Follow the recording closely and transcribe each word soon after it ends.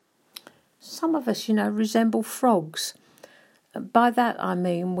some of us, resemble frogs. By that I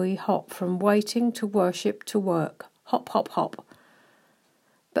mean we hop from waiting to worship to work. Hop, hop, hop.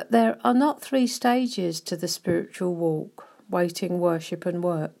 But there are not 3 stages to the spiritual walk: waiting, worship and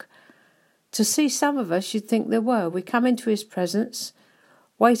work. To see some of us, you'd think there were. We come into his presence,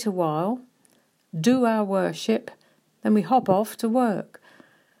 wait a while, do our worship, then we hop off to work.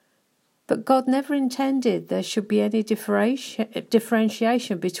 But God never intended there should be any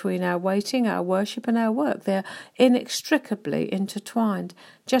differentiation between our waiting, our worship and our work. They're inextricably intertwined,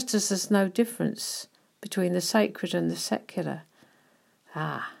 just as there's no difference between the sacred and the secular.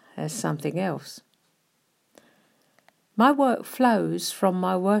 There's something else. My work flows from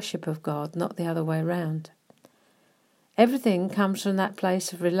my worship of God, not the other way round. Everything comes from that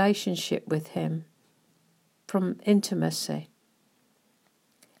place of relationship with him, from intimacy.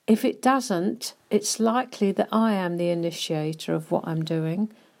 If it doesn't, it's likely that I am the initiator of what I'm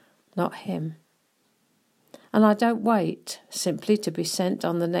doing, not him. And I don't wait simply to be sent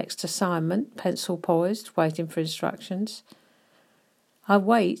on the next assignment, pencil poised, waiting for instructions. I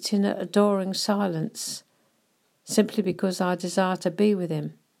wait in an adoring silence, simply because I desire to be with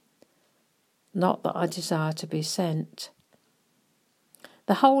him, not that I desire to be sent.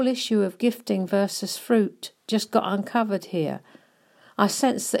 The whole issue of gifting versus fruit just got uncovered here. I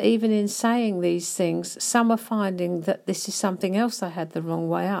sense that even in saying these things, some are finding that this is something else they had the wrong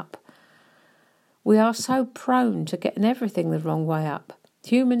way up. We are so prone to getting everything the wrong way up.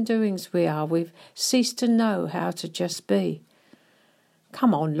 Human doings we are. We've ceased to know how to just be.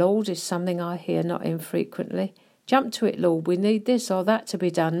 Come on, Lord, is something I hear not infrequently. Jump to it, Lord. We need this or that to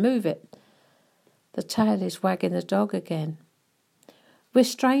be done. Move it. The tail is wagging the dog again. We're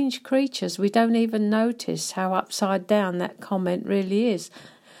strange creatures. We don't even notice how upside down that comment really is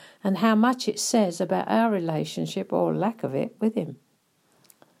and how much it says about our relationship, or lack of it, with him.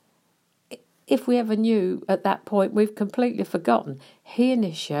 If we ever knew at that point, we've completely forgotten. He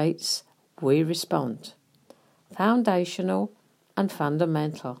initiates, we respond. Foundational and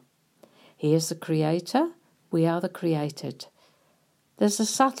fundamental. He is the creator, we are the created. There's a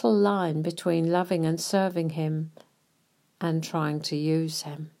subtle line between loving and serving him and trying to use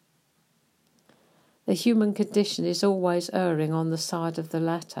him. The human condition is always erring on the side of the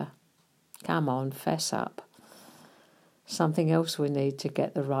latter. Come on, fess up. Something else we need to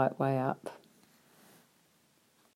get the right way up.